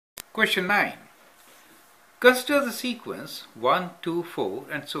Question 9. Consider the sequence 1, 2, 4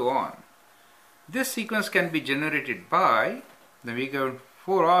 and so on. This sequence can be generated by, then we got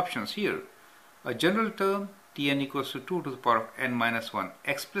four options here. A general term Tn equals to 2 to the power of n minus 1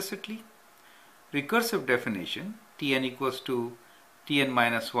 explicitly. Recursive definition Tn equals to Tn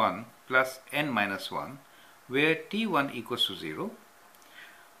minus 1 plus n minus 1 where T1 equals to 0.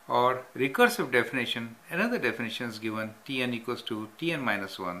 Or recursive definition, another definition is given Tn equals to Tn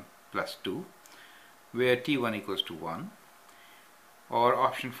minus 1 plus 2 where T1 equals to 1. Or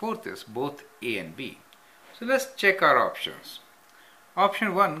option 4th is both A and B. So let's check our options.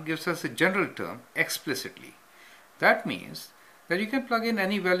 Option 1 gives us a general term explicitly. That means that you can plug in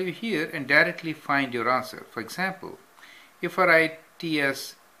any value here and directly find your answer. For example, if I write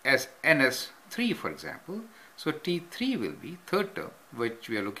Ts as ns3 for example, so T3 will be third term, which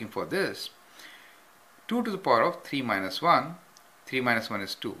we are looking for this, 2 to the power of 3 minus 1, 3 minus 1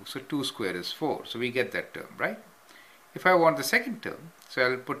 is 2, so 2 square is 4, so we get that term, right? If I want the second term, so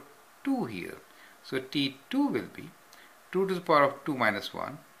I'll put 2 here, so T2 will be 2 to the power of 2 minus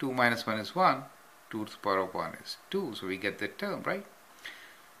 1, 2 minus 1 is 1, 2 to the power of 1 is 2, so we get that term, right?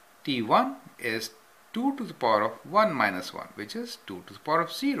 T1 is 2 to the power of 1 minus 1, which is 2 to the power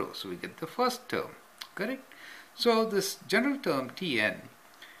of 0, so we get the first term, correct? So this general term Tn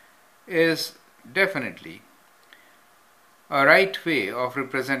is definitely a right way of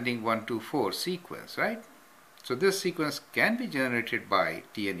representing 1, 2, 4 sequence, right? So this sequence can be generated by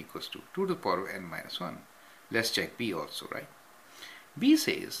Tn equals to 2 to the power of n minus 1. Let's check B also, right? B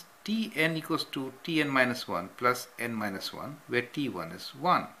says Tn equals to Tn minus 1 plus n minus 1 where T1 is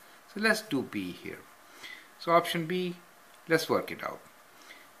 1. So let's do B here. So option B, let's work it out.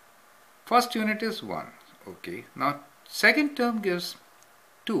 First unit is 1. Okay, now second term gives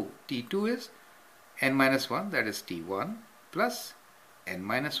 2. T2 is n minus 1, that is T1 plus n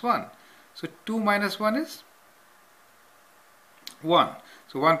minus 1. So 2 minus 1 is 1.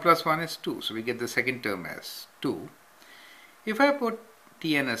 So 1 plus 1 is 2. So we get the second term as 2. If I put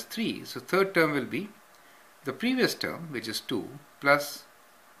Tn as 3, so third term will be the previous term, which is 2, plus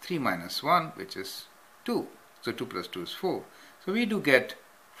 3 minus 1, which is 2. So 2 plus 2 is 4. So we do get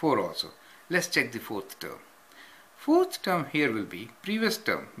 4 also. Let's check the fourth term. Fourth term here will be previous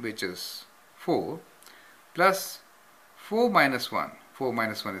term, which is 4, plus 4 minus 1. 4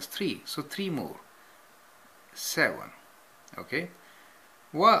 minus 1 is 3. So 3 more, 7. Okay.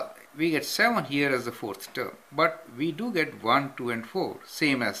 Well, we get 7 here as the fourth term, but we do get 1, 2 and 4,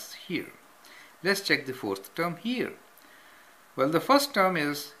 same as here. Let's check the fourth term here. Well, the first term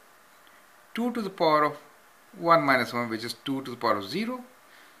is 2 to the power of 1 minus 1, which is 2 to the power of 0.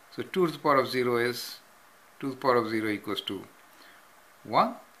 So 2 to the power of 0 is 2 to the power of 0 equals to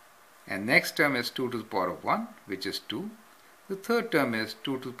 1. And next term is 2 to the power of 1, which is 2. The third term is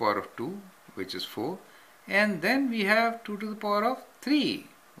 2 to the power of 2, which is 4. And then we have 2 to the power of 3,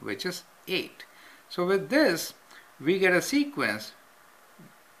 which is 8. So with this, we get a sequence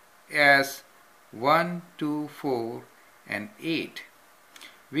as 1, 2, 4, and 8.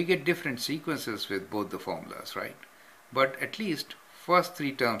 We get different sequences with both the formulas, right? But at least first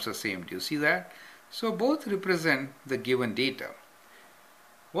 3 terms are same. Do you see that? So both represent the given data.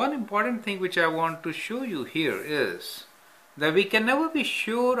 One important thing which I want to show you here is that we can never be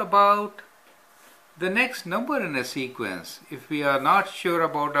sure about the next number in a sequence if we are not sure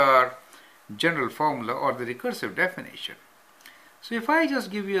about our general formula or the recursive definition. So if I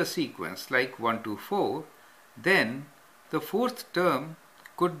just give you a sequence like 1, 2, 4, then the fourth term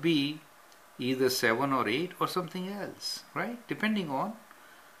could be either 7 or 8 or something else, right? Depending on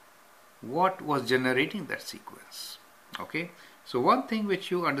what was generating that sequence. Okay, so one thing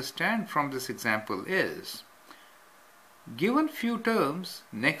which you understand from this example is, given few terms,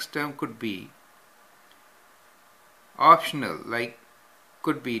 next term could be optional, like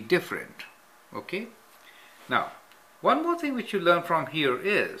could be different. Okay, now one more thing which you learn from here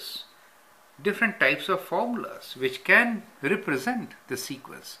is different types of formulas which can represent the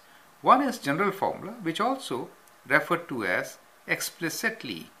sequence. One is general formula, which also referred to as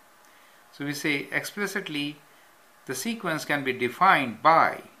explicitly. So we say explicitly the sequence can be defined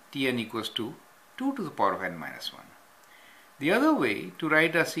by Tn equals to 2 to the power of n minus 1. The other way to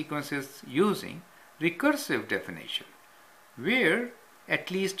write a sequence is using recursive definition, where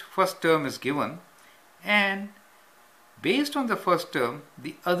at least first term is given and based on the first term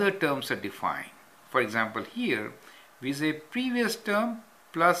the other terms are defined. For example, here we say previous term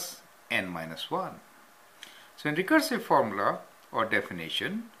plus n minus 1. So in recursive formula or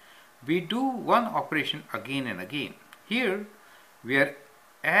definition, we do one operation again and again. Here we are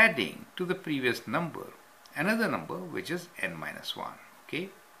adding to the previous number another number which is n minus 1. Okay.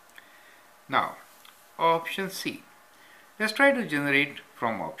 Now, option C. Let's try to generate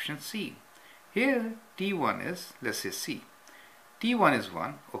from option C. Here T1 is, let's say C. T1 is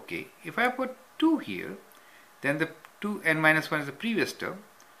 1, okay. If I put 2 here, then the 2 n minus 1 is the previous term.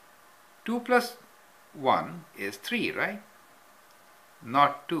 2 plus 1 is 3, right?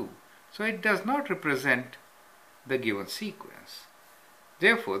 Not 2. So it does not represent the given sequence.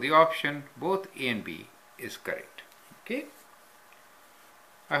 Therefore, the option both A and B is correct. Okay?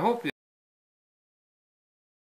 I hope you